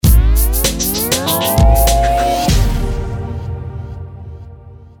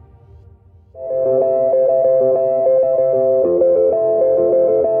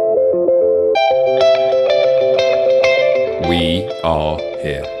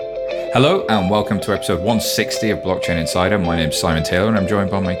Hello and welcome to episode 160 of Blockchain Insider. My name's Simon Taylor and I'm joined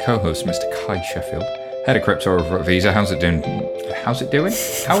by my co-host, Mr. Kai Sheffield, head of crypto over at Visa. How's it doing?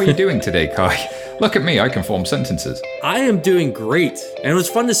 How are you doing today, Kai? Look at me, I can form sentences. I am doing great. And it was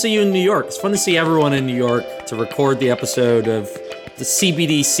fun to see you in New York. It's fun to see everyone in New York to record the episode of the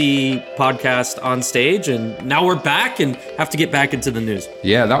CBDC podcast on stage. And now we're back and have to get back into the news.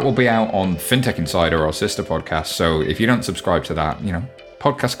 Yeah, that will be out on FinTech Insider, our sister podcast. So if you don't subscribe to that,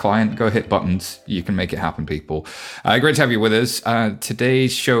 podcast client, go hit buttons. You can make it happen, people. Great to have you with us.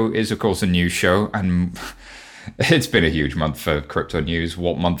 Today's show is, of course, a news show, and it's been a huge month for crypto news.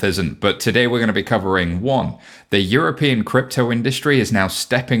 What month isn't? But today we're going to be covering one. The European crypto industry is now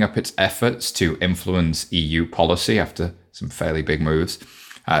stepping up its efforts to influence EU policy after some fairly big moves.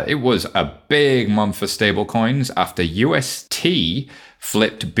 It was a big month for stablecoins after UST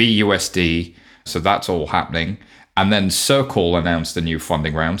flipped BUSD. So that's all happening. And then Circle announced a new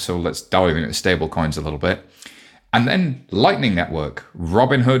funding round. So let's dive into stablecoins a little bit. And then Lightning Network.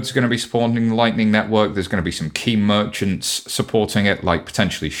 Robinhood's going to be supporting the Lightning Network. There's going to be some key merchants supporting it, like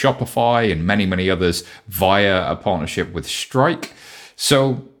potentially Shopify and many, many others via a partnership with Strike.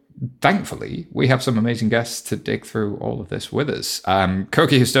 So thankfully, we have some amazing guests to dig through all of this with us.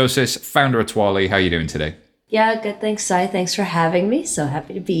 Koki Histosis, founder of Twali. How are you doing today? Yeah, good. Thanks, Sai. Thanks for having me. So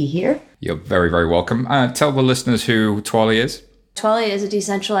happy to be here. You're very, very welcome. Tell the listeners who Twali is. Twali is a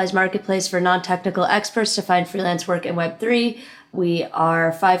decentralized marketplace for non-technical experts to find freelance work in Web3. We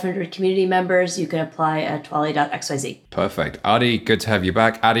are 500 community members. You can apply at twali.xyz. Perfect. Adi, good to have you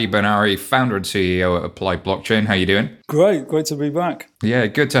back. Adi Benari, founder and CEO at Applied Blockchain. How are you doing? Great to be back. Yeah,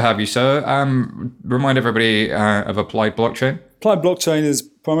 good to have you, sir. Remind everybody of Applied Blockchain. Applied Blockchain is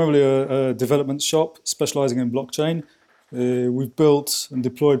primarily a development shop specializing in blockchain. We've built and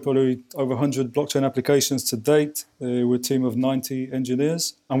deployed probably over 100 blockchain applications to date. We're a team of 90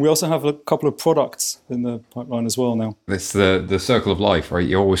 engineers. And we also have a couple of products in the pipeline as well now. It's the circle of life, right?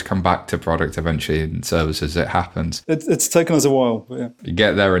 You always come back to product eventually and services. It happens. It's taken us a while, but yeah. You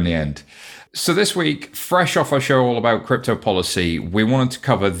get there in the end. So this week, fresh off our show all about crypto policy, we wanted to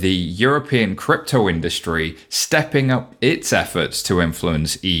cover the European crypto industry stepping up its efforts to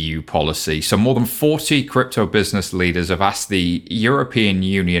influence EU policy. So more than 40 crypto business leaders have asked the European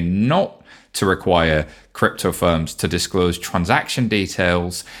Union not to require crypto firms to disclose transaction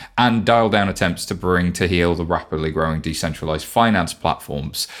details and dial down attempts to bring to heel the rapidly growing decentralized finance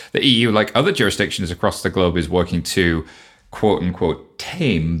platforms. The EU, like other jurisdictions across the globe, is working to quote unquote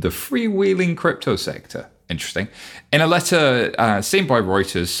tame the freewheeling crypto sector. Interesting. In a letter seen by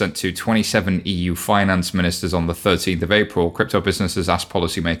Reuters sent to 27 EU finance ministers on the 13th of April, crypto businesses asked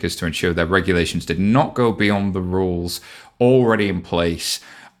policymakers to ensure their regulations did not go beyond the rules already in place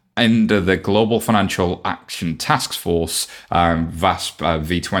under the Global Financial Action Task Force, VASP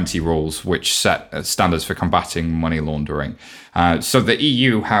V20 rules, which set standards for combating money laundering. So the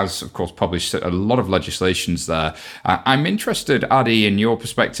EU has, of course, published a lot of legislations there. I'm interested, Adi, in your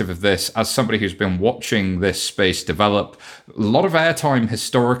perspective of this, as somebody who's been watching this space develop. A lot of airtime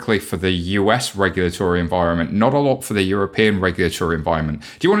historically for the US regulatory environment, not a lot for the European regulatory environment.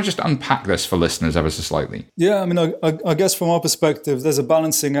 Do you want to just unpack this for listeners ever so slightly? Yeah, I mean, I guess from our perspective, there's a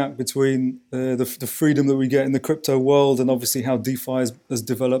balancing act between the freedom that we get in the crypto world and obviously how DeFi has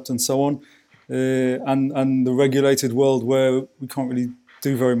developed and so on. And the regulated world where we can't really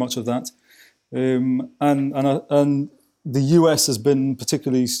do very much of that. And the US has been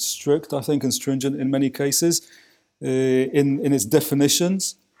particularly strict, I think, and stringent in many cases in its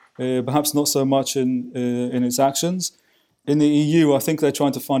definitions, perhaps not so much in its actions. In the EU, I think they're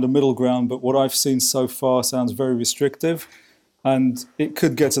trying to find a middle ground, but what I've seen so far sounds very restrictive. And it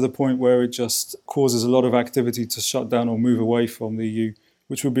could get to the point where it just causes a lot of activity to shut down or move away from the EU,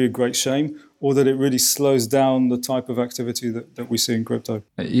 which would be a great shame, or that it really slows down the type of activity that we see in crypto.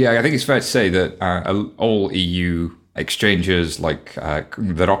 Yeah, I think it's fair to say that all EU exchanges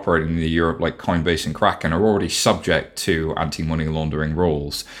that operate in Europe, like Coinbase and Kraken, are already subject to anti-money laundering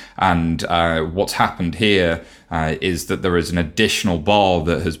rules. And what's happened here is that there is an additional bar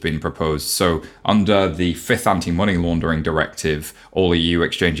that has been proposed. So under the 5th anti-money laundering directive, all EU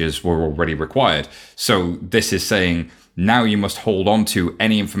exchanges were already required. So this is saying now you must hold on to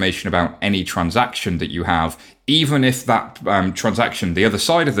any information about any transaction that you have, even if that transaction, the other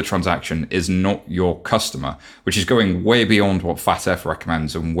side of the transaction, is not your customer, which is going way beyond what FATF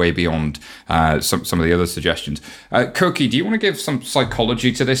recommends and way beyond some of the other suggestions. Koki, do you want to give some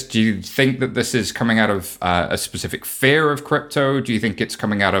psychology to this? Do you think that this is coming out of a specific fear of crypto? Do you think it's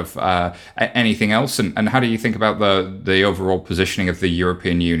coming out of anything else? And how do you think about the overall positioning of the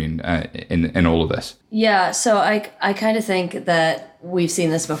European Union in all of this? Yeah, so I kind of think that we've seen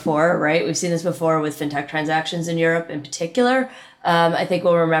this before, right? We've seen this before with fintech transactions in Europe in particular. I think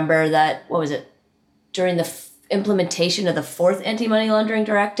we'll remember that, during the implementation of the fourth anti-money laundering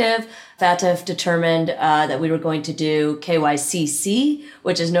directive, FATF determined that we were going to do KYCC,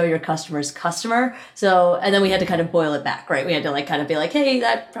 which is know your customer's customer. So, and then we had to kind of boil it back, right? We had to kind of be like, hey,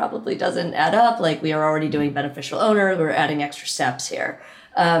 that probably doesn't add up. Like, we are already doing beneficial owner. We're adding extra steps here.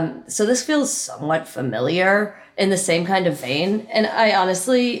 So this feels somewhat familiar in the same kind of vein. And I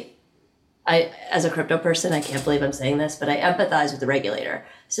honestly, as a crypto person, I can't believe I'm saying this, but I empathize with the regulator.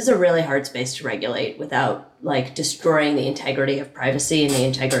 This is a really hard space to regulate without destroying the integrity of privacy and the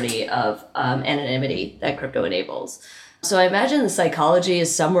integrity of anonymity that crypto enables. So I imagine the psychology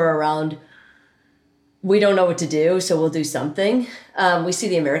is somewhere around, we don't know what to do, so we'll do something. We see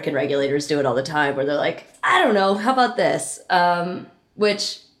the American regulators do it all the time where they're like, I don't know, how about this?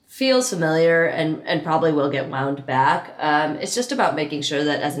 Which feels familiar and probably will get wound back. It's just about making sure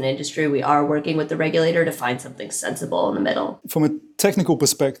that as an industry, we are working with the regulator to find something sensible in the middle. From a technical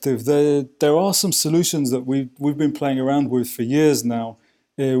perspective, there are some solutions that we've been playing around with for years now,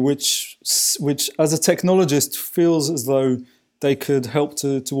 which as a technologist feels as though they could help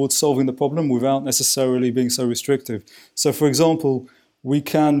towards solving the problem without necessarily being so restrictive. So, for example, we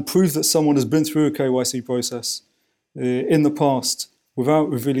can prove that someone has been through a KYC process in the past without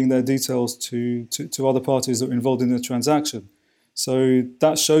revealing their details to other parties that are involved in the transaction. So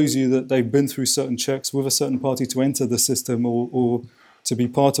that shows you that they've been through certain checks with a certain party to enter the system or to be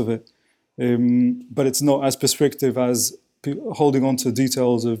part of it. But it's not as prescriptive as holding on to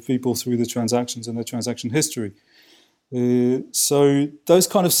details of people through the transactions and their transaction history. So those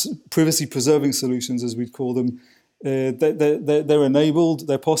kind of privacy-preserving solutions, as we'd call them, they're enabled,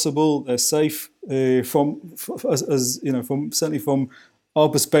 they're possible, they're safe. Certainly from our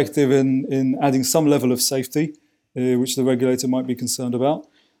perspective, in adding some level of safety, which the regulator might be concerned about.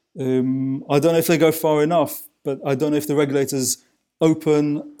 I don't know if they go far enough, but I don't know if the regulator's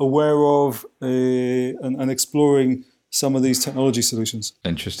open, aware of, and exploring some of these technology solutions.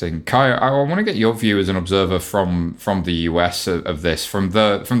 Interesting. Kai, I want to get your view as an observer from the US of this, from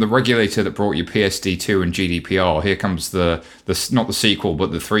the regulator that brought you PSD2 and GDPR. Here comes the not the sequel,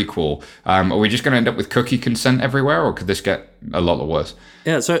 but the threequel. Are we just going to end up with cookie consent everywhere, or could this get a lot worse?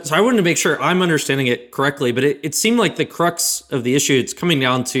 Yeah, so I wanted to make sure I'm understanding it correctly, but it seemed like the crux of the issue, it's coming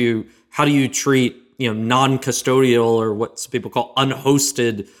down to how do you treat non-custodial, or what some people call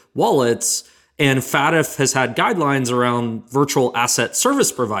unhosted wallets. And FATF has had guidelines around virtual asset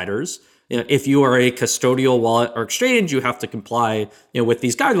service providers. If you are a custodial wallet or exchange, you have to comply with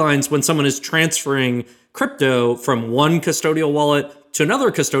these guidelines. When someone is transferring crypto from one custodial wallet to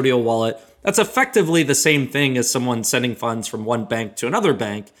another custodial wallet, that's effectively the same thing as someone sending funds from one bank to another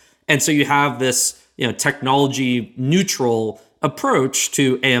bank. And so you have this technology neutral approach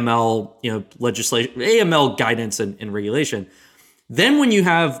to AML legislation, AML guidance and regulation. Then when you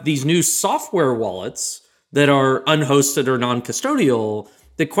have these new software wallets that are unhosted or non-custodial,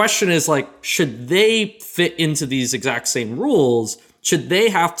 the question is should they fit into these exact same rules? Should they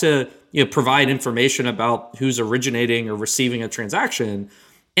have to provide information about who's originating or receiving a transaction?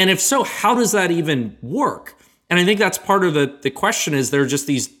 And if so, how does that even work? And I think that's part of the question is there are just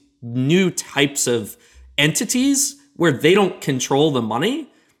these new types of entities where they don't control the money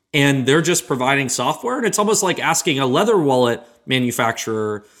and they're just providing software. And it's almost like asking a leather wallet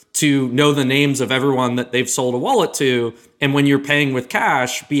manufacturer to know the names of everyone that they've sold a wallet to, and when you're paying with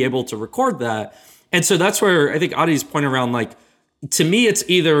cash, be able to record that. And so that's where I think Adi's point around, to me, it's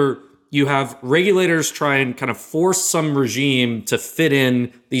either you have regulators try and kind of force some regime to fit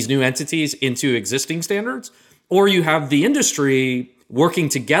in these new entities into existing standards, or you have the industry working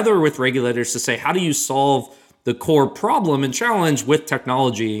together with regulators to say, how do you solve the core problem and challenge with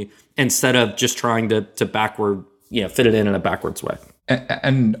technology instead of just trying to backward fit it in a backwards way.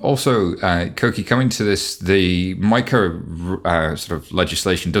 And also, Koki, coming to this, the MiCA sort of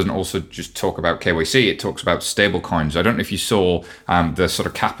legislation doesn't also just talk about KYC, it talks about stablecoins. I don't know if you saw the sort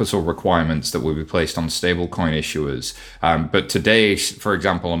of capital requirements that will be placed on stablecoin issuers. But today, for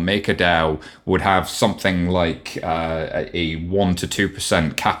example, a MakerDAO would have something like a 1 to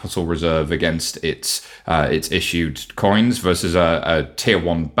 2% capital reserve against its issued coins versus a tier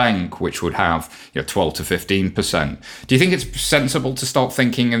 1 bank, which would have 12 to 15%. Do you think it's sensible to start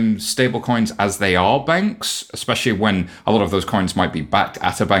thinking in stablecoins as they are banks, especially when a lot of those coins might be backed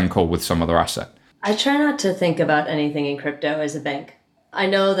at a bank or with some other asset? I try not to think about anything in crypto as a bank. I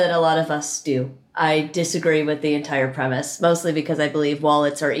know that a lot of us do. I disagree with the entire premise, mostly because I believe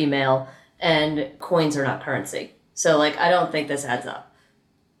wallets are email and coins are not currency. So I don't think this adds up.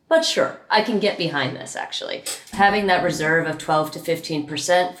 But sure, I can get behind this, actually. Having that reserve of 12 to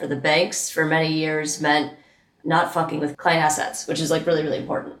 15% for the banks for many years meant not fucking with client assets, which is like really, really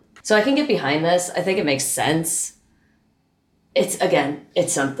important. So I can get behind this. I think it makes sense. It's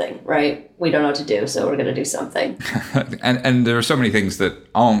something, right? We don't know what to do, so we're going to do something. and there are so many things that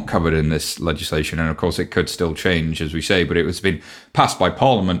aren't covered in this legislation, and of course it could still change, as we say, but it has been passed by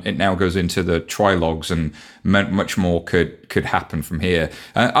Parliament. It now goes into the trilogues, and much more could happen from here.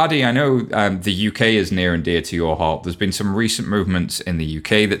 Adi, I know the UK is near and dear to your heart. There's been some recent movements in the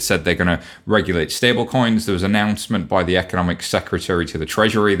UK that said they're going to regulate stablecoins. There was an announcement by the Economic Secretary to the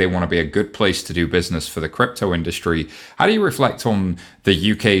Treasury. They want to be a good place to do business for the crypto industry. How do you reflect on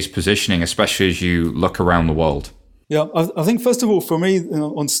the UK's positioning, especially as you look around the world? Yeah, I think first of all, for me,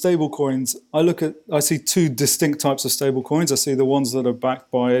 on stable coins, I see two distinct types of stable coins. I see the ones that are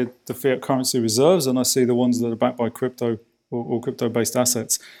backed by the fiat currency reserves, and I see the ones that are backed by crypto or crypto-based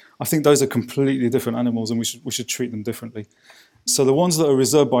assets. I think those are completely different animals, and we should treat them differently. So the ones that are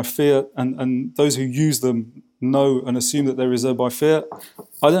reserved by fiat, and those who use them know and assume that they're reserved by fiat,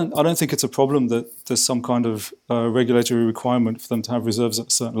 I don't think it's a problem that there's some kind of regulatory requirement for them to have reserves at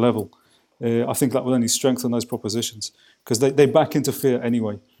a certain level. I think that will only strengthen those propositions because they back into fiat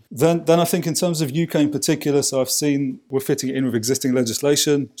anyway. Then I think in terms of UK in particular, so I've seen we're fitting it in with existing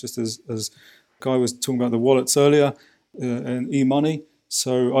legislation, just as Guy was talking about the wallets earlier and e-money.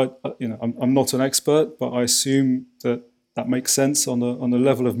 So I'm not an expert, but I assume that makes sense on the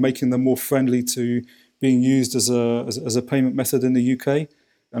level of making them more friendly to being used as a payment method in the UK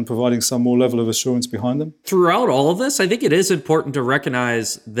and providing some more level of assurance behind them. Throughout all of this, I think it is important to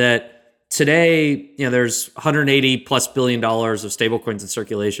recognize that today, there's $180 plus billion of stablecoins in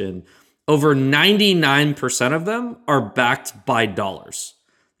circulation. Over 99% of them are backed by dollars.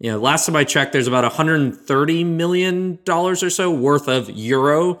 Last time I checked, there's about $130 million or so worth of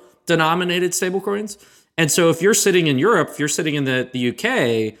euro-denominated stablecoins. And so if you're sitting in Europe, if you're sitting in the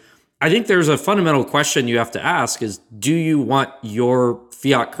UK, I think there's a fundamental question you have to ask is, do you want your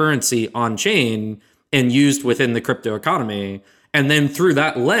fiat currency on chain and used within the crypto economy? And then through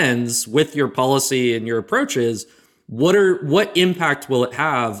that lens, with your policy and your approaches, what impact will it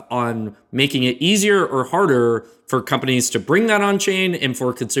have on making it easier or harder for companies to bring that on chain and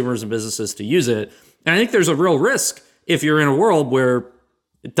for consumers and businesses to use it? And I think there's a real risk if you're in a world where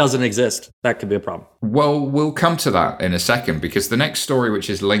it doesn't exist. That could be a problem. Well, we'll come to that in a second because the next story, which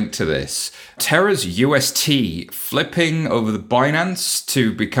is linked to this, Terra's UST flipping over the Binance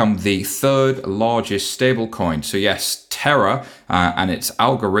to become the third largest stablecoin. So yes, Terra and its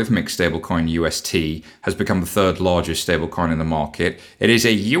algorithmic stablecoin UST has become the third largest stablecoin in the market. It is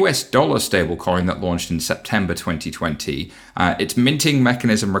a US dollar stablecoin that launched in September 2020. Its minting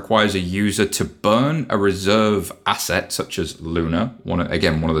mechanism requires a user to burn a reserve asset such as Luna, one of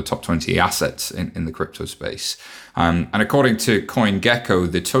the top 20 assets in the crypto space. And according to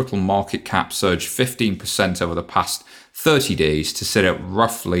CoinGecko, the total market cap surged 15% over the past 30 days to sit at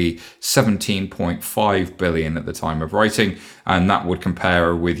roughly 17.5 billion at the time of writing. And that would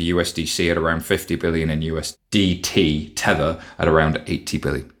compare with USDC at around 50 billion and USDT, Tether, at around 80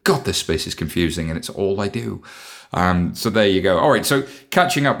 billion. God, this space is confusing and it's all I do. So there you go. All right. So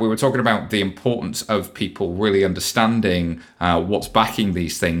catching up, we were talking about the importance of people really understanding what's backing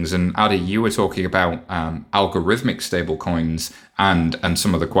these things. And Adi, you were talking about algorithmic stablecoins and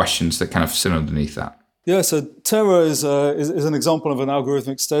some of the questions that kind of sit underneath that. Yeah, so Terra is an example of an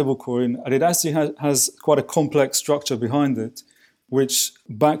algorithmic stablecoin, and it actually has quite a complex structure behind it, which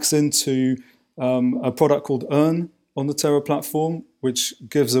backs into a product called Earn on the Terra platform, which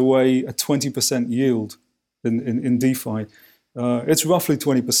gives away a 20% yield in DeFi. It's roughly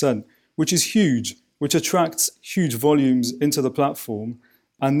 20%, which is huge, which attracts huge volumes into the platform.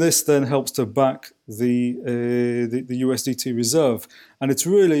 And this then helps to back the USDT reserve. And it's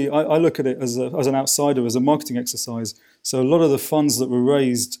really, I look at it as an outsider, as a marketing exercise. So a lot of the funds that were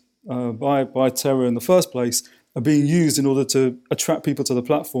raised by Terra in the first place are being used in order to attract people to the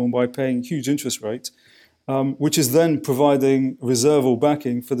platform by paying huge interest rate, which is then providing reserve or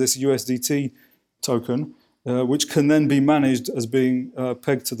backing for this USDT token, which can then be managed as being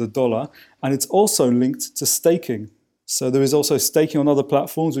pegged to the dollar. And it's also linked to staking. So there is also staking on other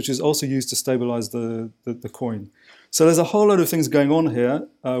platforms, which is also used to stabilize the coin. So there's a whole load of things going on here,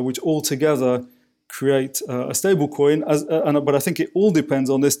 which all together create a stable coin. But I think it all depends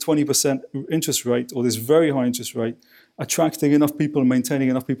on this 20% interest rate, or this very high interest rate, attracting enough people and maintaining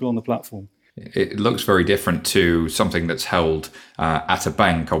enough people on the platform. It looks very different to something that's held at a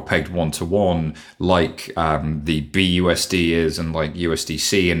bank or pegged one-to-one, like the BUSD is, and like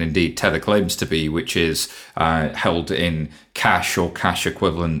USDC, and indeed Tether claims to be, which is held in cash or cash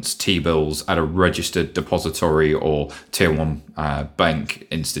equivalents, T-bills at a registered depository or tier one bank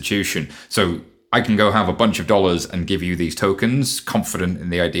institution. So I can go have a bunch of dollars and give you these tokens, confident in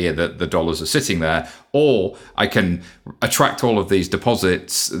the idea that the dollars are sitting there, or I can attract all of these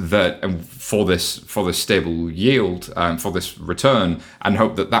deposits that for this stable yield, for this return, and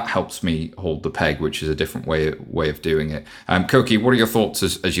hope that helps me hold the peg, which is a different way of doing it. Koki, what are your thoughts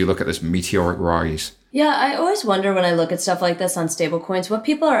as you look at this meteoric rise? Yeah, I always wonder when I look at stuff like this on stablecoins, what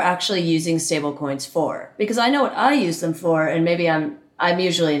people are actually using stablecoins for, because I know what I use them for, and maybe I'm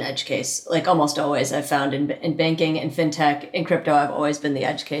usually an edge case, like almost always. I've found in banking and fintech, in crypto, I've always been the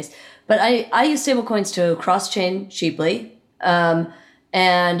edge case. But I use stablecoins to cross-chain cheaply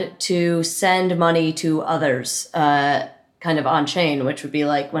and to send money to others kind of on-chain, which would be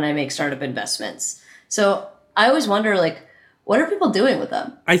like when I make startup investments. So I always wonder, like, what are people doing with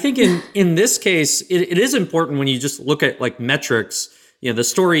them? I think in this case, it is important when you just look at like metrics. The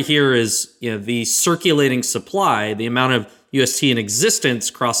story here is, the circulating supply, the amount of UST in existence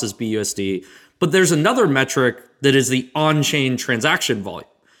crosses BUSD, but there's another metric that is the on-chain transaction volume.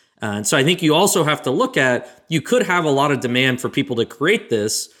 And so I think you also have to look at, you could have a lot of demand for people to create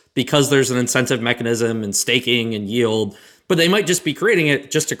this because there's an incentive mechanism and staking and yield, but they might just be creating it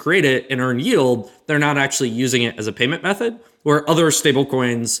just to create it and earn yield. They're not actually using it as a payment method, where other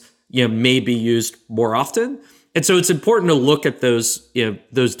stablecoins, may be used more often. And so it's important to look at those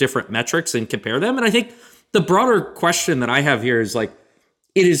different metrics and compare them. And I think the broader question that I have here is like,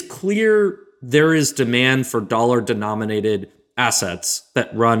 it is clear there is demand for dollar-denominated assets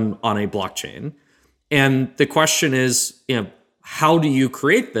that run on a blockchain. And the question is, how do you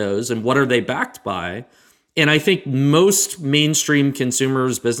create those and what are they backed by? And I think most mainstream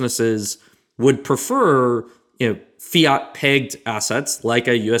consumers, businesses would prefer, fiat-pegged assets like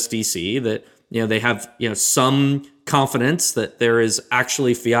a USDC that, they have, some confidence that there is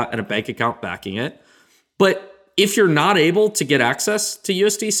actually fiat and a bank account backing it. But if you're not able to get access to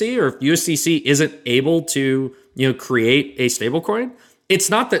USDC, or if USDC isn't able to, create a stablecoin, it's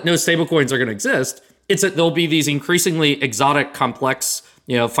not that no stablecoins are going to exist. It's that there'll be these increasingly exotic, complex,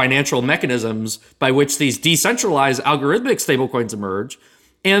 financial mechanisms by which these decentralized algorithmic stablecoins emerge.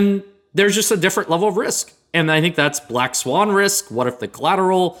 And there's just a different level of risk. And I think that's black swan risk. What if the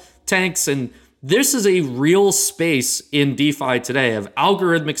collateral tanks? And this is a real space in DeFi today of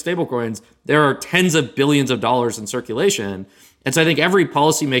algorithmic stablecoins. There are tens of billions of dollars in circulation. And so I think every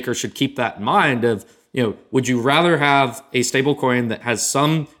policymaker should keep that in mind of, would you rather have a stablecoin that has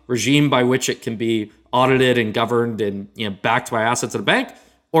some regime by which it can be audited and governed and, backed by assets at a bank?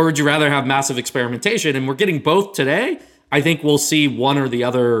 Or would you rather have massive experimentation? And we're getting both today. I think we'll see one or the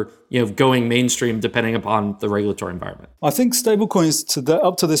other, going mainstream depending upon the regulatory environment. I think stablecoins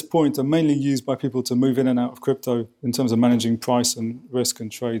up to this point are mainly used by people to move in and out of crypto in terms of managing price and risk and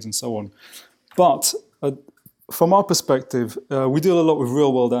trades and so on. But from our perspective, we deal a lot with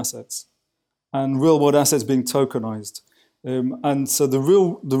real-world assets, and real-world assets being tokenized. And so the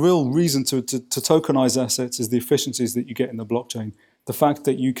real reason to tokenize assets is the efficiencies that you get in the blockchain. The fact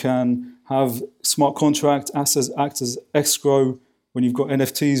that you can have smart contract assets act as escrow when you've got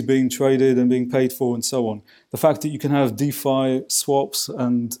NFTs being traded and being paid for and so on. The fact that you can have DeFi swaps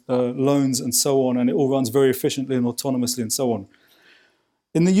and loans and so on, and it all runs very efficiently and autonomously and so on.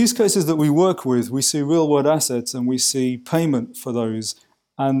 In the use cases that we work with, we see real-world assets and we see payment for those.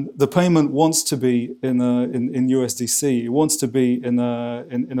 And the payment wants to be in USDC. It wants to be in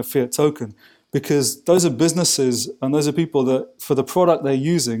a fiat token, because those are businesses and those are people that, for the product they're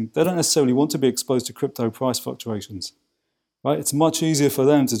using, they don't necessarily want to be exposed to crypto price fluctuations, right? It's much easier for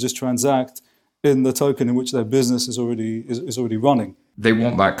them to just transact in the token in which their business is already running. They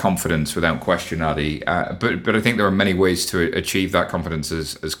want that confidence without question, Adi. But I think there are many ways to achieve that confidence,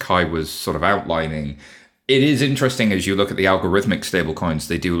 as Kai was sort of outlining. It is interesting as you look at the algorithmic stablecoins,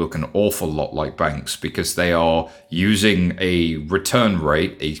 they do look an awful lot like banks because they are using a return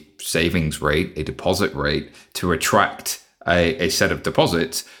rate, a savings rate, a deposit rate to attract a set of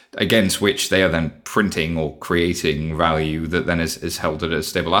deposits against which they are then printing or creating value that then is held at a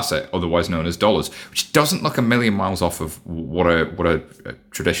stable asset, otherwise known as dollars, which doesn't look a million miles off of what a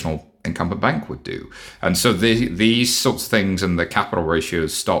traditional incumbent bank would do. And so these sorts of things and the capital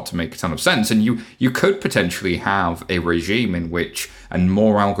ratios start to make a ton of sense. And you could potentially have a regime in which a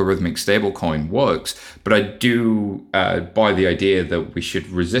more algorithmic stablecoin works. But I do buy the idea that we should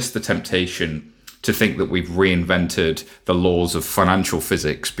resist the temptation to think that we've reinvented the laws of financial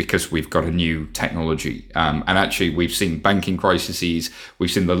physics because we've got a new technology. And actually, we've seen banking crises,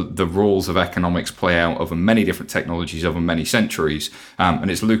 we've seen the rules of economics play out over many different technologies over many centuries. And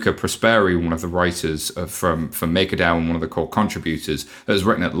it's Luca Prosperi, one of the writers from MakerDAO and one of the core contributors, that has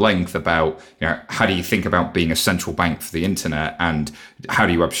written at length about, how do you think about being a central bank for the internet and how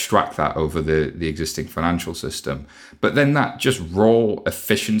do you abstract that over the existing financial system. But then that just raw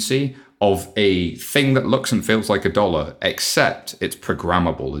efficiency of a thing that looks and feels like a dollar, except it's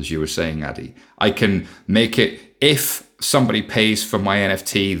programmable, as you were saying, Adi. I can make it, if somebody pays for my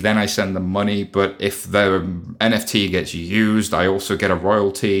NFT, then I send them money. But if the NFT gets used, I also get a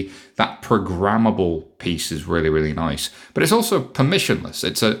royalty. That programmable piece is really, really nice. But it's also permissionless.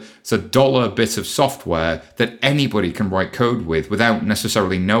 It's a dollar bit of software that anybody can write code with without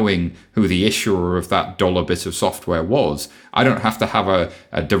necessarily knowing who the issuer of that dollar bit of software was. I don't have to have a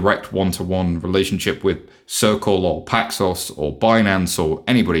direct one-to-one relationship with Circle or Paxos or Binance or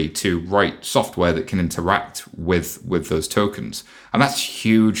anybody to write software that can interact with those tokens. And that's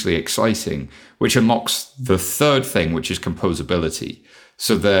hugely exciting, which unlocks the third thing, which is composability.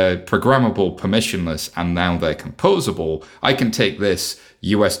 So they're programmable, permissionless, and now they're composable. I can take this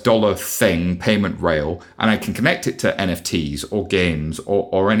US dollar thing, payment rail, and I can connect it to NFTs or games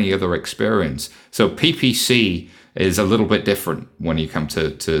or any other experience. So PPC is a little bit different when you come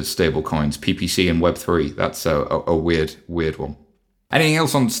to stable coins. PPC and Web3, that's a weird one. Anything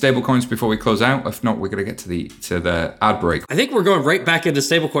else on stablecoins before we close out? If not, we're going to get to the ad break. I think we're going right back into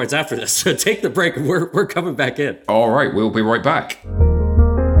stablecoins after this. So take the break. We're coming back in. All right, we'll be right back.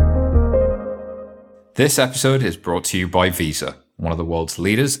 This episode is brought to you by Visa, one of the world's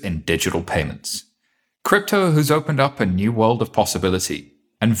leaders in digital payments. Crypto has opened up a new world of possibility,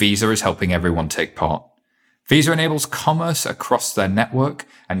 and Visa is helping everyone take part. Visa enables commerce across their network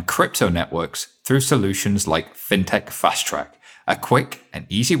and crypto networks through solutions like FinTech Fast Track, a quick and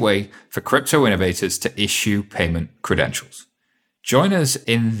easy way for crypto innovators to issue payment credentials. Join us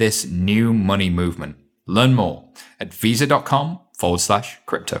in this new money movement. Learn more at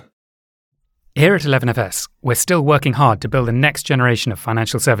visa.com/crypto. Here at 11FS, we're still working hard to build the next generation of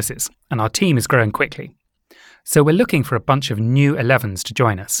financial services, and our team is growing quickly. So we're looking for a bunch of new 11s to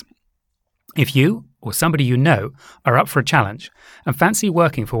join us. If you, or somebody you know, are up for a challenge and fancy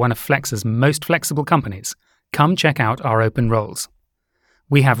working for one of Flex's most flexible companies, come check out our open roles.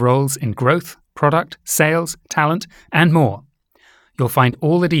 We have roles in growth, product, sales, talent, and more. You'll find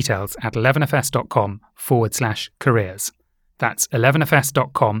all the details at 11fs.com/careers. That's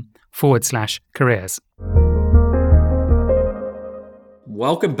 11fs.com/careers.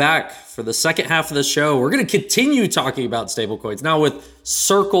 Welcome back for the second half of the show. We're going to continue talking about stablecoins now with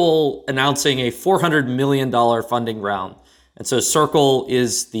Circle announcing a $400 million funding round. And so Circle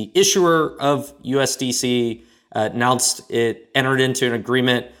is the issuer of USDC, announced it entered into an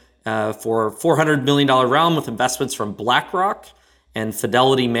agreement for a $400 million round with investments from BlackRock and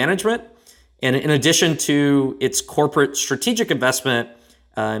Fidelity Management. And in addition to its corporate strategic investment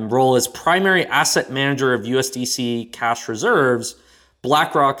and role as primary asset manager of USDC cash reserves,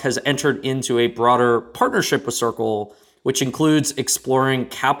 BlackRock has entered into a broader partnership with Circle, which includes exploring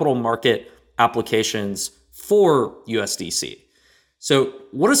capital market applications for USDC. So I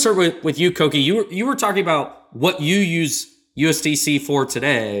want to start with you, Koki. You were talking about what you use USDC for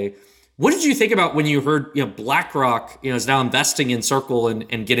today. What did you think about when you heard BlackRock is now investing in Circle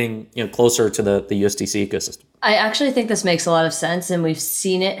and getting closer to the USDC ecosystem? I actually think this makes a lot of sense, and we've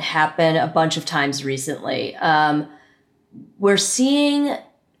seen it happen a bunch of times recently. We're seeing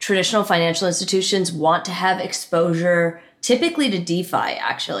traditional financial institutions want to have exposure, typically to DeFi,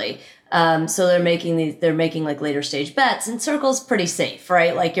 actually. So they're making like later stage bets, and Circle's pretty safe,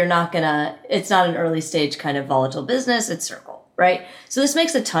 right? Like it's not an early stage kind of volatile business. It's Circle, right? So this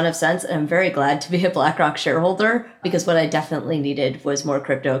makes a ton of sense, and I'm very glad to be a BlackRock shareholder because what I definitely needed was more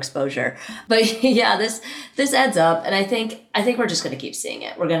crypto exposure. But yeah, this adds up, and I think we're just going to keep seeing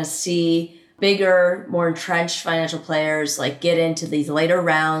it. We're going to see bigger, more entrenched financial players like get into these later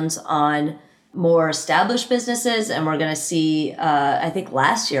rounds on more established businesses. And we're going to see, I think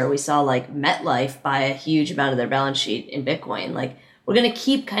last year we saw like MetLife buy a huge amount of their balance sheet in Bitcoin. Like we're going to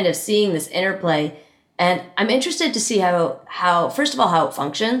keep kind of seeing this interplay. And I'm interested to see how first of all, how it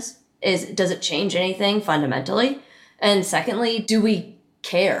functions. Does it change anything fundamentally? And secondly, do we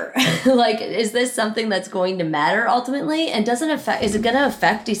care? Like, is this something that's going to matter ultimately? And is it going to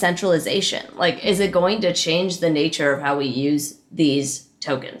affect decentralization? Like, is it going to change the nature of how we use these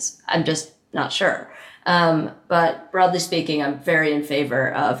tokens? I'm just not sure. But broadly speaking, I'm very in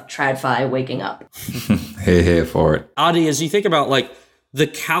favor of TradFi waking up. Here for it. Adi, as you think about like the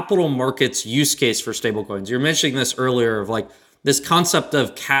capital markets use case for stablecoins. You're mentioning this earlier of like this concept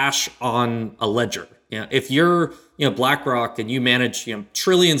of cash on a ledger. If you're BlackRock and you manage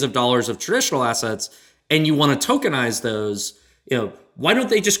trillions of dollars of traditional assets and you want to tokenize those, why don't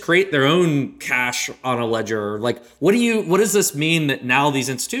they just create their own cash on a ledger? Like, what does this mean that now these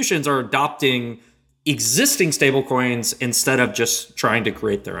institutions are adopting existing stablecoins instead of just trying to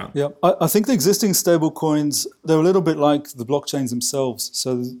create their own? Yeah, I think the existing stablecoins, they're a little bit like the blockchains themselves.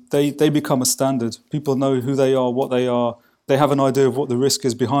 So they become a standard. People know who they are, what they are. They have an idea of what the risk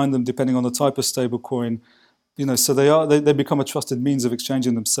is behind them, depending on the type of stablecoin. So they become a trusted means of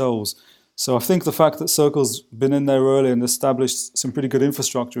exchanging themselves. So I think the fact that Circle's been in there early and established some pretty good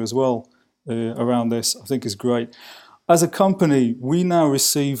infrastructure as well around this, I think is great. As a company, we now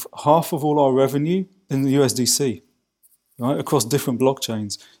receive half of all our revenue in the USDC, right, across different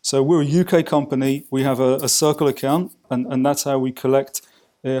blockchains. So we're a UK company. We have a Circle account, and that's how we collect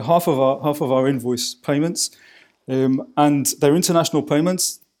half of our invoice payments. And they're international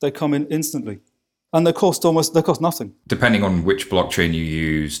payments. They come in instantly. And they cost nothing. Depending on which blockchain you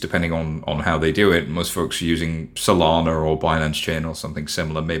use, depending on how they do it, most folks are using Solana or Binance Chain or something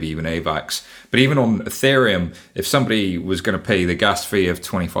similar, maybe even AVAX. But even on Ethereum, if somebody was going to pay the gas fee of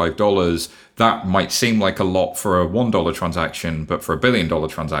 $25, that might seem like a lot for a $1 transaction, but for $1 billion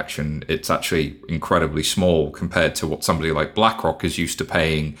transaction, it's actually incredibly small compared to what somebody like BlackRock is used to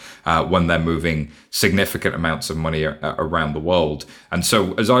paying when they're moving significant amounts of money around the world. And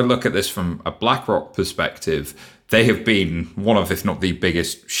so as I look at this from a BlackRock perspective, they have been one of, if not the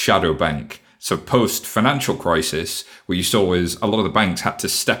biggest shadow bank. So post-financial crisis, what you saw is a lot of the banks had to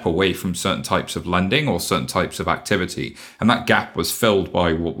step away from certain types of lending or certain types of activity. And that gap was filled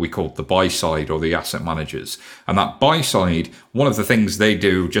by what we called the buy side or the asset managers. And that buy side, one of the things they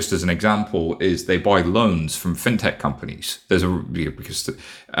do, just as an example, is they buy loans from fintech companies. Because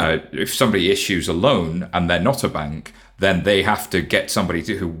if somebody issues a loan and they're not a bank, then they have to get somebody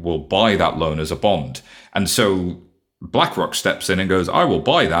who will buy that loan as a bond. And so BlackRock steps in and goes, I will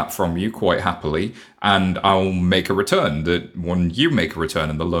buy that from you quite happily, and I'll make a return that when you make a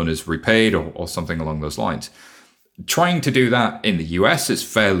return and the loan is repaid or something along those lines. Trying to do that in the US is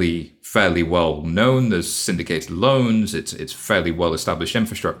fairly well known. There's syndicated loans. It's fairly well established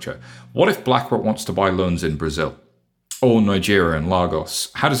infrastructure. What if BlackRock wants to buy loans in Brazil or Nigeria and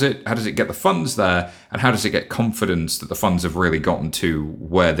Lagos? How does it get the funds there, and how does it get confidence that the funds have really gotten to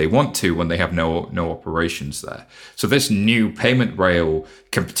where they want to when they have no operations there? So this new payment rail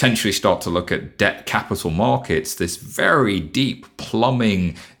can potentially start to look at debt capital markets, this very deep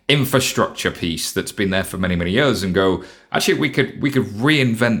plumbing infrastructure piece that's been there for many, many years, and go, actually, we could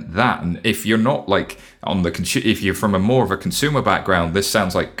reinvent that. And if you're not like if you're from a more of a consumer background, this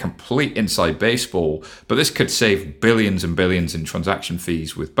sounds like complete inside baseball, but this could save billions and billions in transaction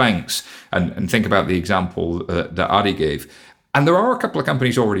fees with banks. And think about the example that Adi gave. And there are a couple of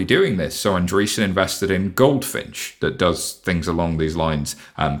companies already doing this. So Andreessen invested in Goldfinch that does things along these lines.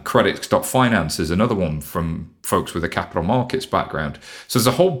 Credit.finance is another one from folks with a capital markets background. So there's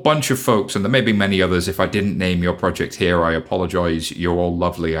a whole bunch of folks, and there may be many others. If I didn't name your project here, I apologize. You're all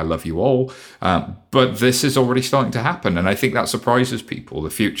lovely. I love you all. But this is already starting to happen. And I think that surprises people. The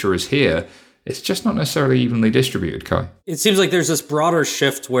future is here. It's just not necessarily evenly distributed, Kai. It seems like there's this broader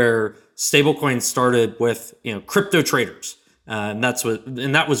shift where stablecoins started with crypto traders. And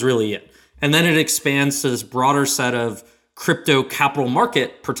that was really it. And then it expands to this broader set of crypto capital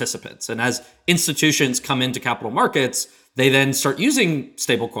market participants. And as institutions come into capital markets, they then start using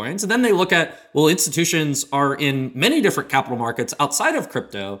stablecoins. And then they look at, well, institutions are in many different capital markets outside of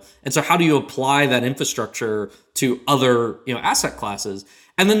crypto. And so how do you apply that infrastructure to other asset classes?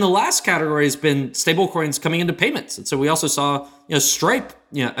 And then the last category has been stablecoins coming into payments. And so we also saw Stripe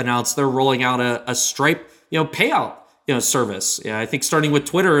announce they're rolling out a Stripe payout service. I think starting with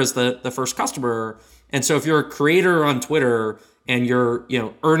Twitter as the first customer. And so if you're a creator on Twitter and you're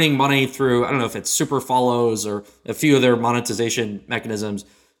earning money through, I don't know if it's super follows or a few of their monetization mechanisms,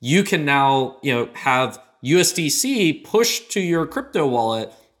 you can now have USDC pushed to your crypto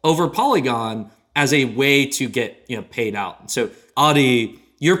wallet over Polygon as a way to get paid out. So Adi,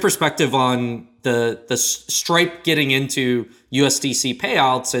 your perspective on the Stripe getting into USDC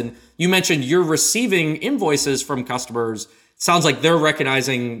payouts, and you mentioned you're receiving invoices from customers. It sounds like they're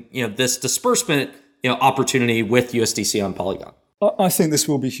recognizing this disbursement opportunity with USDC on Polygon. I think this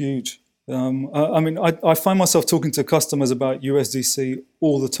will be huge. I find myself talking to customers about USDC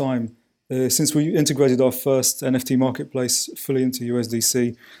all the time. Since we integrated our first NFT marketplace fully into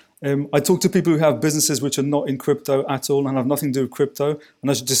USDC, I talk to people who have businesses which are not in crypto at all and have nothing to do with crypto, and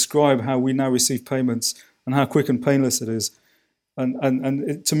I should describe how we now receive payments and how quick and painless it is.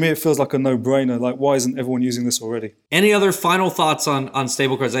 To me, it feels like a no-brainer. Like, why isn't everyone using this already? Any other final thoughts on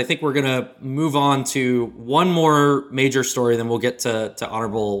stablecoins? I think we're going to move on to one more major story, then we'll get to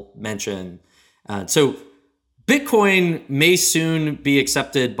honorable mention. So Bitcoin may soon be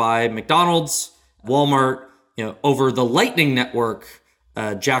accepted by McDonald's, Walmart, over the Lightning Network,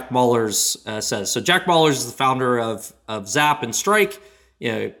 Jack Mallers says. So Jack Mallers is the founder of Zap and Strike,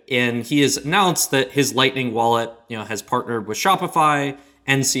 and he has announced that his Lightning wallet, has partnered with Shopify,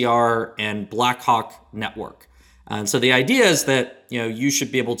 NCR, and Blackhawk Network. And so the idea is that, you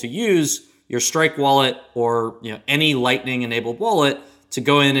should be able to use your Strike wallet or, any Lightning enabled wallet to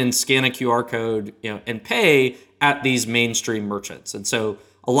go in and scan a QR code, and pay at these mainstream merchants. And so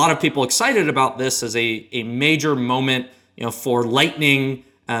a lot of people excited about this as a major moment, for Lightning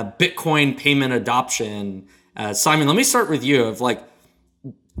Bitcoin payment adoption. Simon, let me start with you.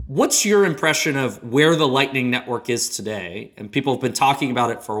 What's your impression of where the Lightning Network is today? And people have been talking about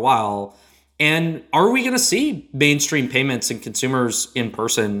it for a while. And are we going to see mainstream payments and consumers in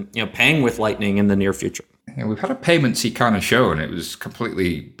person, paying with Lightning in the near future? Yeah, we've had a payments-y kind of show, and it was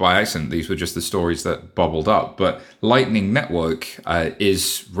completely by accident. These were just the stories that bubbled up. But Lightning Network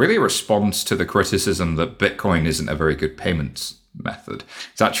is really a response to the criticism that Bitcoin isn't a very good payments method.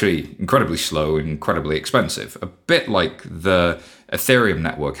 It's actually incredibly slow and incredibly expensive, a bit like the Ethereum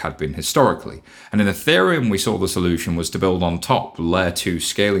network had been historically. And in Ethereum, we saw the solution was to build on top layer 2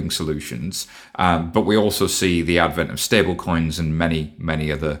 scaling solutions, but we also see the advent of stablecoins and many,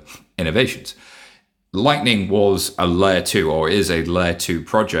 many other innovations. Lightning was a layer 2 or is a layer 2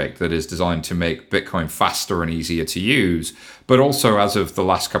 project that is designed to make Bitcoin faster and easier to use. But also, as of the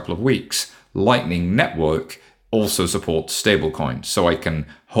last couple of weeks, Lightning Network also supports stablecoins. So I can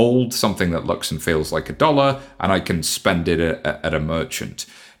hold something that looks and feels like $1 and I can spend it at a merchant.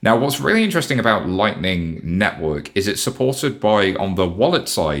 Now, what's really interesting about Lightning Network is it's supported by, on the wallet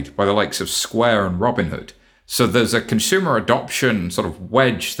side, by the likes of Square and Robinhood. So there's a consumer adoption sort of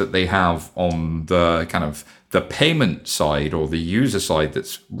wedge that they have on the kind of the payment side or the user side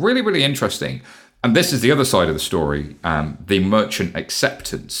that's really, really interesting. And this is the other side of the story, the merchant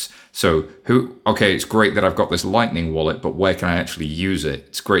acceptance. So it's great that I've got this Lightning wallet, but where can I actually use it?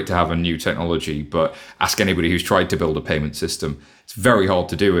 It's great to have a new technology, but ask anybody who's tried to build a payment system. It's very hard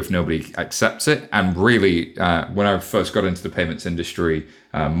to do if nobody accepts it. And really, when I first got into the payments industry,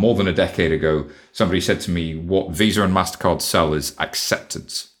 more than a decade ago, somebody said to me, what Visa and MasterCard sell is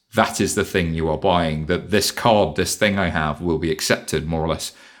acceptance. That is the thing you are buying, that this card, this thing I have will be accepted more or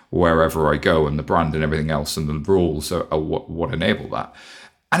less wherever I go, and the brand and everything else and the rules are what enable that.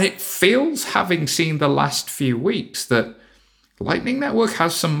 And it feels, having seen the last few weeks, that Lightning Network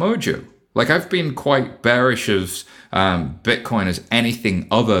has some mojo. I've been quite bearish of Bitcoin as anything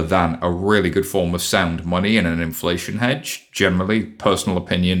other than a really good form of sound money and an inflation hedge. Generally, personal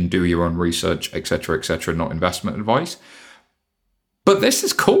opinion, do your own research, etc., not investment advice. But this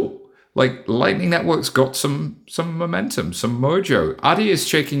is cool. Lightning Network's got some momentum, some mojo. Adi is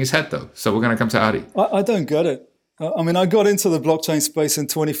shaking his head though, so we're going to come to Adi. I don't get it. I got into the blockchain space in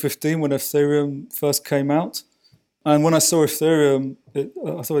 2015 when Ethereum first came out. And when I saw Ethereum,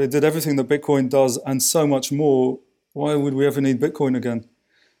 I thought it did everything that Bitcoin does and so much more. Why would we ever need Bitcoin again?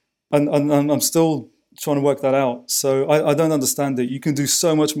 And I'm still trying to work that out. So I don't understand it. You can do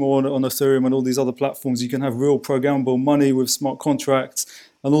so much more on Ethereum and all these other platforms. You can have real programmable money with smart contracts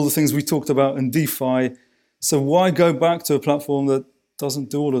and all the things we talked about in DeFi. So why go back to a platform that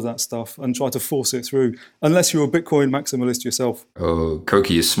doesn't do all of that stuff and try to force it through, unless you're a Bitcoin maximalist yourself? Oh,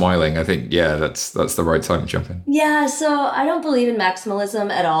 Koki is smiling. I think, that's the right time to jump in. Yeah, so I don't believe in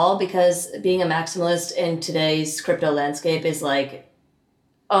maximalism at all, because being a maximalist in today's crypto landscape is I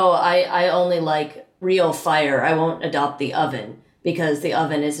only like real fire. I won't adopt the oven because the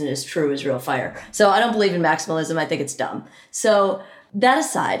oven isn't as true as real fire. So I don't believe in maximalism. I think it's dumb. So that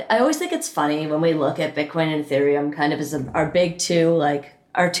aside, I always think it's funny when we look at Bitcoin and Ethereum kind of as our big two,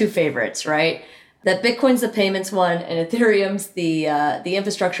 our two favorites, right? That Bitcoin's the payments one and Ethereum's the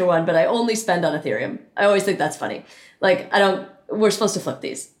infrastructure one, but I only spend on Ethereum. I always think that's funny. We're supposed to flip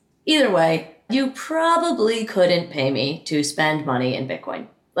these. Either way, you probably couldn't pay me to spend money in Bitcoin.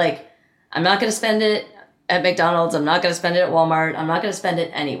 I'm not going to spend it at McDonald's. I'm not going to spend it at Walmart. I'm not going to spend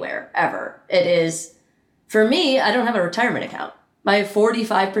it anywhere, ever. It is, for me, I don't have a retirement account. My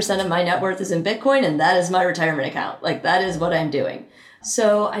 45% of my net worth is in Bitcoin, and that is my retirement account. That is what I'm doing.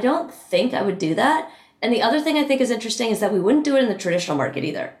 So I don't think I would do that. And the other thing I think is interesting is that we wouldn't do it in the traditional market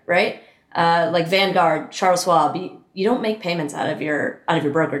either, right? Vanguard, Charles Schwab, you don't make payments out of your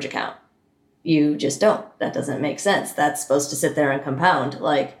brokerage account. You just don't. That doesn't make sense. That's supposed to sit there and compound.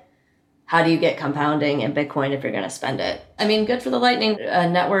 how do you get compounding in Bitcoin if you're going to spend it? I mean, good for the Lightning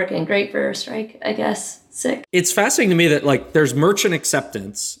network and great for Strike, I guess. Sick. It's fascinating to me that like there's merchant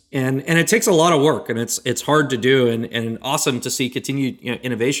acceptance and it takes a lot of work and it's hard to do and awesome to see continued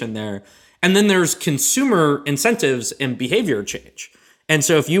innovation there. And then there's consumer incentives and behavior change. And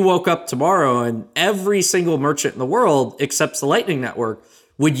so if you woke up tomorrow and every single merchant in the world accepts the Lightning Network,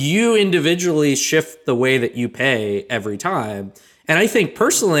 would you individually shift the way that you pay every time? And I think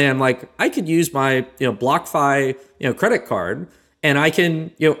personally, I'm like, I could use my BlockFi credit card and I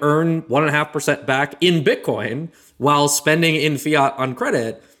can earn 1.5% back in Bitcoin while spending in fiat on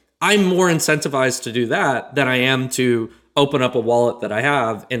credit. I'm more incentivized to do that than I am to open up a wallet that I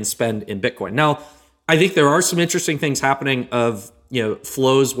have and spend in Bitcoin. Now, I think there are some interesting things happening of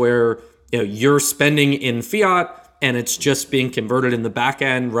flows where you're spending in fiat and it's just being converted in the back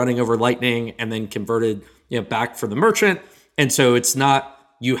end, running over Lightning, and then converted back for the merchant. And so it's not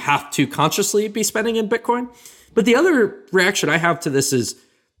you have to consciously be spending in Bitcoin. But the other reaction I have to this is,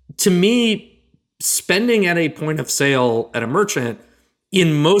 to me, spending at a point of sale at a merchant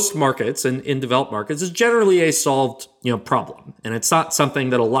in most markets and in developed markets is generally a solved problem. And it's not something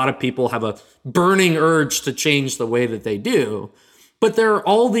that a lot of people have a burning urge to change the way that they do. But there are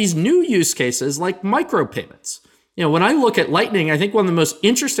all these new use cases like micropayments. When I look at Lightning, I think one of the most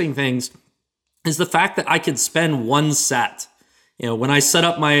interesting things is the fact that I can spend 1 sat. When I set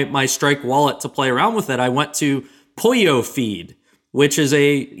up my Strike wallet to play around with it, I went to Pollo Feed, which is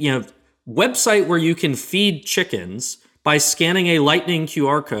a website where you can feed chickens by scanning a Lightning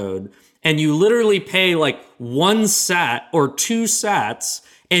QR code, and you literally pay like 1 sat or 2 sats,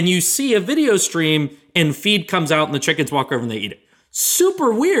 and you see a video stream and feed comes out and the chickens walk over and they eat it.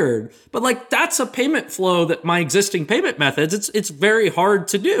 Super weird, but like that's a payment flow that my existing payment methods, it's very hard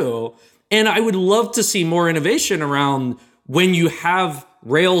to do. And I would love to see more innovation around when you have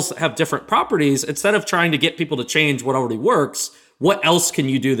rails that have different properties, instead of trying to get people to change what already works, what else can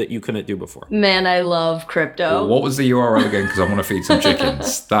you do that you couldn't do before? Man, I love crypto. What was the URL again? Because I want to feed some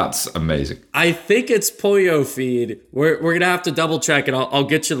chickens. That's amazing. I think it's Pollo Feed. We're going to have to double check it. I'll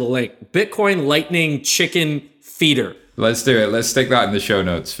get you the link. Bitcoin Lightning Chicken Feeder. Let's do it. Let's stick that in the show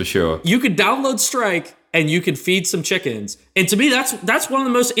notes for sure. You could download Strike and you can feed some chickens. And to me, that's one of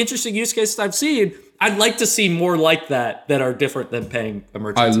the most interesting use cases I've seen. I'd like to see more like that are different than paying a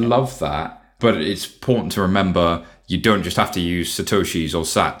merchant. I love that, but it's important to remember you don't just have to use Satoshis or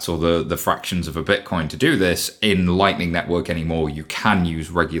sats or the fractions of a Bitcoin to do this in Lightning Network anymore. You can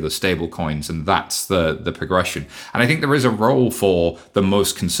use regular stable coins, and that's the progression. And I think there is a role for the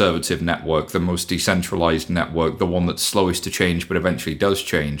most conservative network, the most decentralized network, the one that's slowest to change but eventually does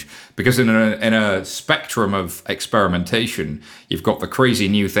change. Because in a spectrum of experimentation, you've got the crazy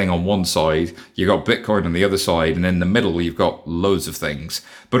new thing on one side, you've got Bitcoin on the other side, and in the middle you've got loads of things.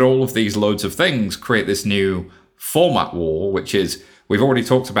 But all of these loads of things create this new format war, which is, we've already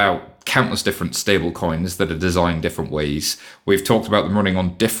talked about countless different stable coins that are designed different ways. We've talked about them running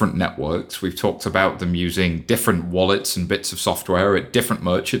on different networks. We've talked about them using different wallets and bits of software at different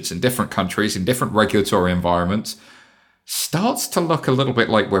merchants in different countries, in different regulatory environments. Starts to look a little bit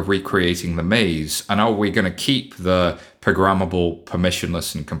like we're recreating the maze. And are we going to keep the programmable,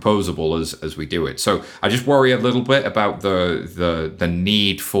 permissionless, and composable as we do it? So I just worry a little bit about the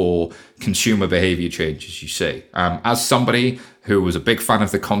need for consumer behavior change, as you say. As somebody who was a big fan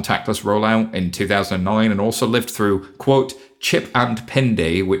of the contactless rollout in 2009 and also lived through, quote, Chip and Pin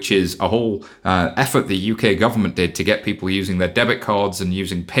Day, which is a whole effort the UK government did to get people using their debit cards and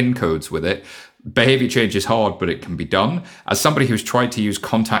using PIN codes with it. Behavior change is hard, but it can be done. As somebody who's tried to use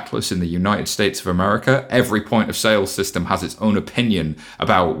contactless in the United States of America, every point of sale system has its own opinion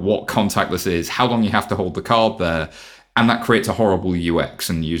about what contactless is, how long you have to hold the card there. And that creates a horrible UX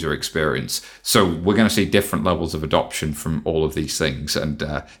and user experience. So we're going to see different levels of adoption from all of these things. And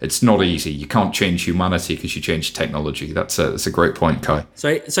it's not easy. You can't change humanity because you change technology. That's a great point, Kai. So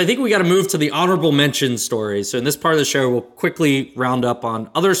I think we got to move to the honorable mention stories. So in this part of the show, we'll quickly round up on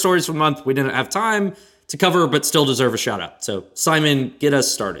other stories from the month we didn't have time to cover, but still deserve a shout out. So Simon, get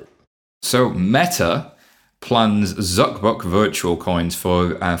us started. So Meta plans Zuckbuck virtual coins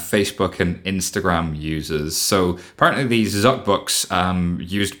for Facebook and Instagram users. So apparently these Zuckbucks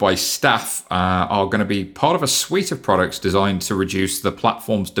used by staff are going to be part of a suite of products designed to reduce the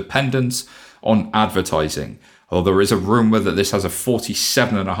platform's dependence on advertising. Although there is a rumor that this has a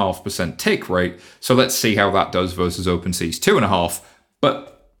 47.5% take rate. So let's see how that does versus OpenSea's 2.5%.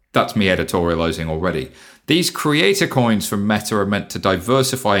 But that's me editorializing already. These creator coins from Meta are meant to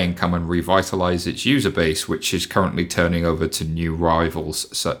diversify income and revitalize its user base, which is currently turning over to new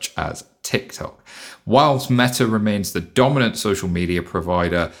rivals such as TikTok. Whilst Meta remains the dominant social media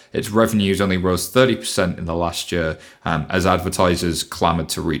provider, its revenues only rose 30% in the last year as advertisers clamored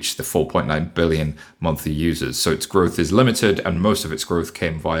to reach the 4.9 billion monthly users. So its growth is limited, and most of its growth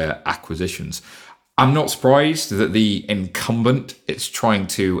came via acquisitions. I'm not surprised that the incumbent is trying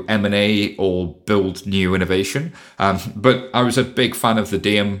to M&A or build new innovation, but I was a big fan of the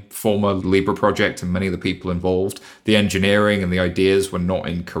Diem former Libra project and many of the people involved. The engineering and the ideas were not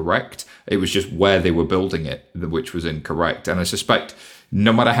incorrect. It was just where they were building it, which was incorrect. And I suspect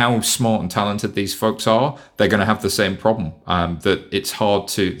no matter how smart and talented these folks are, they're going to have the same problem. That it's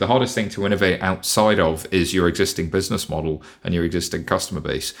the hardest thing to innovate outside of is your existing business model and your existing customer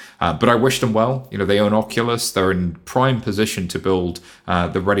base. But I wish them well. They own Oculus. They're in prime position to build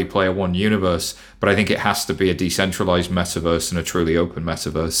the Ready Player One universe. But I think it has to be a decentralized metaverse and a truly open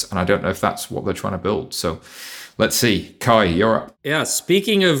metaverse. And I don't know if that's what they're trying to build. So let's see. Kai, you're up. Yeah,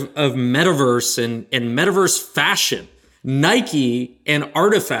 speaking of metaverse and metaverse fashion, Nike and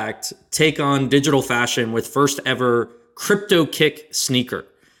Artifact take on digital fashion with first ever CryptoKick sneaker.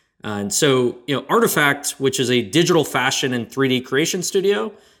 And so, Artifact, which is a digital fashion and 3D creation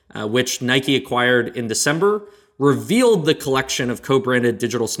studio, which Nike acquired in December, revealed the collection of co-branded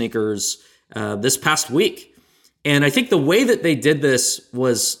digital sneakers this past week. And I think the way that they did this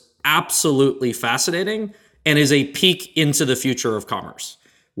was absolutely fascinating and is a peek into the future of commerce,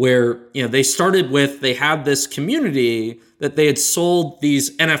 where they had this community that they had sold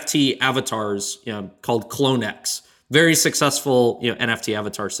these NFT avatars, called CloneX, very successful NFT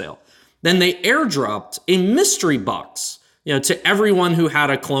avatar sale. Then they airdropped a mystery box to everyone who had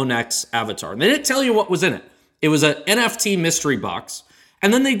a CloneX avatar. And they didn't tell you what was in it. It was an NFT mystery box.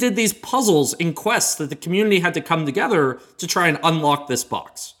 And then they did these puzzles and quests that the community had to come together to try and unlock this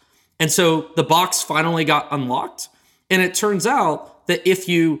box. And so the box finally got unlocked. And it turns out that if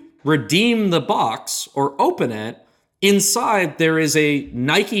you redeem the box or open it, inside there is a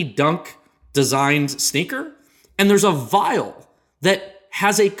Nike Dunk designed sneaker, and there's a vial that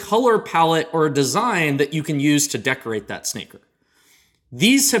has a color palette or a design that you can use to decorate that sneaker.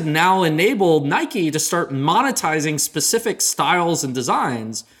 These have now enabled Nike to start monetizing specific styles and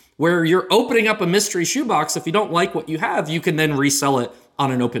designs where you're opening up a mystery shoebox. If you don't like what you have, you can then resell it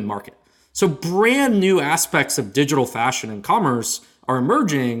on an open market. So brand new aspects of digital fashion and commerce are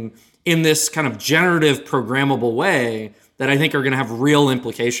emerging in this kind of generative programmable way that I think are going to have real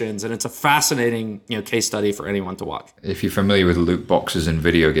implications. And it's a fascinating case study for anyone to watch. If you're familiar with loot boxes in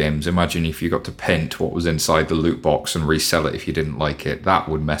video games, imagine if you got to paint what was inside the loot box and resell it if you didn't like it. That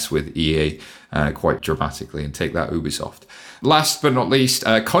would mess with EA quite dramatically, and take that Ubisoft. Last but not least,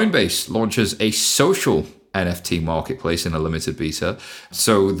 Coinbase launches a social NFT marketplace in a limited beta.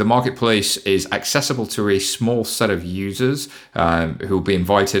 So the marketplace is accessible to a small set of users who will be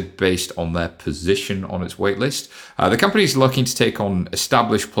invited based on their position on its waitlist. The company is looking to take on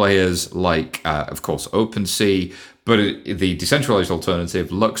established players like, of course, OpenSea, but the decentralized alternative,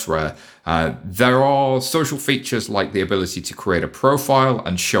 LuxRare. There are social features like the ability to create a profile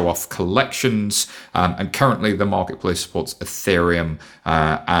and show off collections. And currently the marketplace supports Ethereum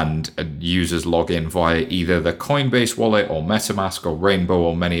and users log in via either the Coinbase wallet or MetaMask or Rainbow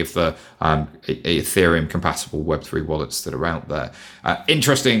or many of the Ethereum compatible Web3 wallets that are out there.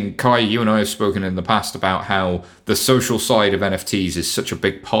 Interesting, Kai, you and I have spoken in the past about how the social side of NFTs is such a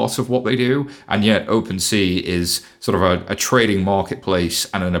big part of what they do. And yet OpenSea is sort of a trading marketplace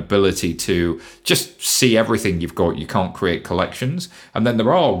and an ability to just see everything you've got. You can't create collections. And then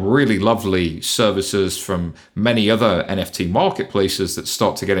there are really lovely services from many other NFT marketplaces that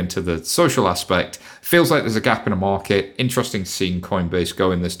start to get into the social aspect. Feels like there's a gap in the market. Interesting seeing Coinbase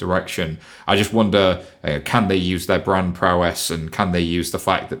go in this direction. I just wonder, can they use their brand prowess, and can they use the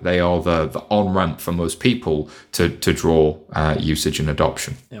fact that they are the on-ramp for most people to draw usage and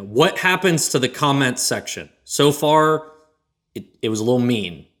adoption? Now, what happens to the comments section? So far, it was a little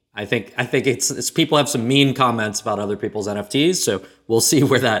mean. I think it's people have some mean comments about other people's NFTs, so we'll see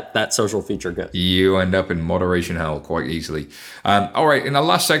where that social feature goes. You end up in moderation hell quite easily. All right, in our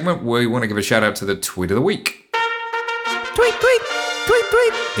last segment, we want to give a shout out to the tweet of the week. Tweet, tweet, tweet,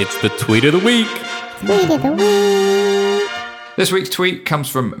 tweet. It's the tweet of the week. Tweet of the week. This week's tweet comes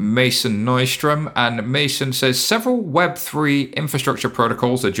from Mason Neustrom, and Mason says several Web3 infrastructure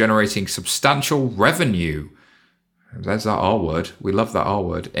protocols are generating substantial revenue. There's that R word. We love that R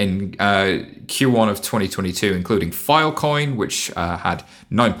word. In Q1 of 2022, including Filecoin, which had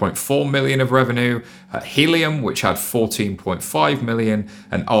 9.4 million of revenue, Helium, which had 14.5 million,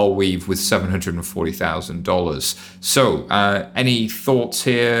 and Arweave with $740,000. So, any thoughts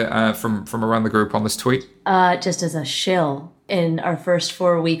here from around the group on this tweet? Just as a shill, in our first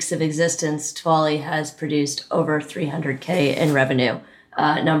 4 weeks of existence, Twali has produced over 300K in revenue,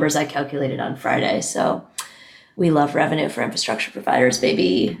 numbers I calculated on Friday. So we love revenue for infrastructure providers,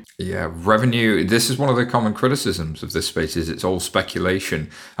 baby. Yeah, revenue. This is one of the common criticisms of this space is it's all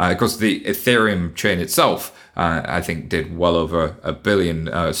speculation. Because the Ethereum chain itself, I think, did well over $1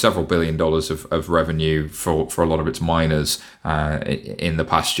 billion, several $1 billion of revenue for a lot of its miners in the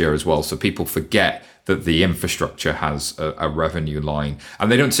past year as well. So people forget that the infrastructure has a revenue line,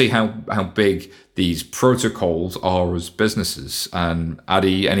 and they don't see how big these protocols are as businesses. And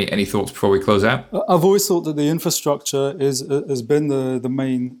Adi, any thoughts before we close out? I've always thought that the infrastructure has been the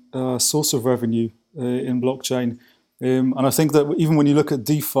main source of revenue in blockchain, and I think that even when you look at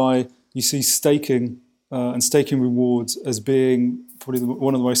DeFi, you see staking and staking rewards as being probably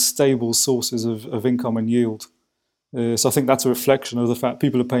one of the most stable sources of income and yield. So I think that's a reflection of the fact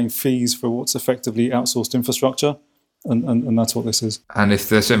people are paying fees for what's effectively outsourced infrastructure, and that's what this is. And if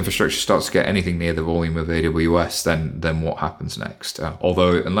this infrastructure starts to get anything near the volume of AWS, then what happens next?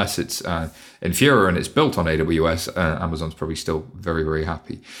 Although unless it's Infura and it's built on AWS, Amazon's probably still very, very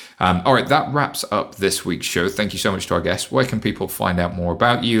happy. All right, that wraps up this week's show. Thank you so much to our guests. Where can people find out more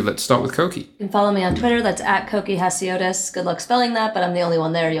about you? Let's start with Koki. You can follow me on Twitter. That's at Koki Hasiotis. Good luck spelling that, but I'm the only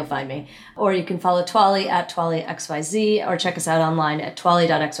one there. You'll find me. Or you can follow Twali at TwaliXYZ, or check us out online at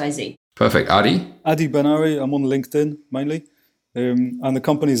twali.xyz. Perfect. Adi? Adi Ben-Ari. I'm on LinkedIn mainly. And the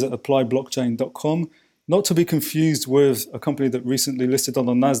company is at applyblockchain.com. Not to be confused with a company that recently listed on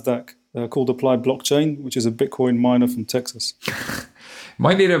the NASDAQ called Applied Blockchain, which is a Bitcoin miner from Texas.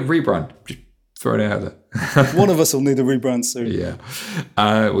 Might need a rebrand. Just throw it out there. One of us will need a rebrand soon. Yeah.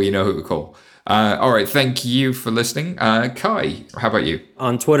 Well, you know who to call. All right. Thank you for listening. Kai, how about you?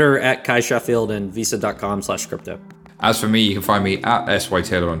 On Twitter at Kai Sheffield and visa.com/crypto. As for me, you can find me at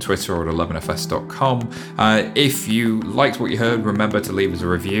SYTaylor on Twitter or at 11fs.com. If you liked what you heard, remember to leave us a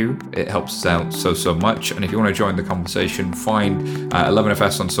review. It helps us out so much. And if you want to join the conversation, find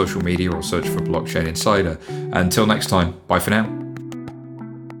 11fs on social media or search for Blockchain Insider. Until next time, bye for now.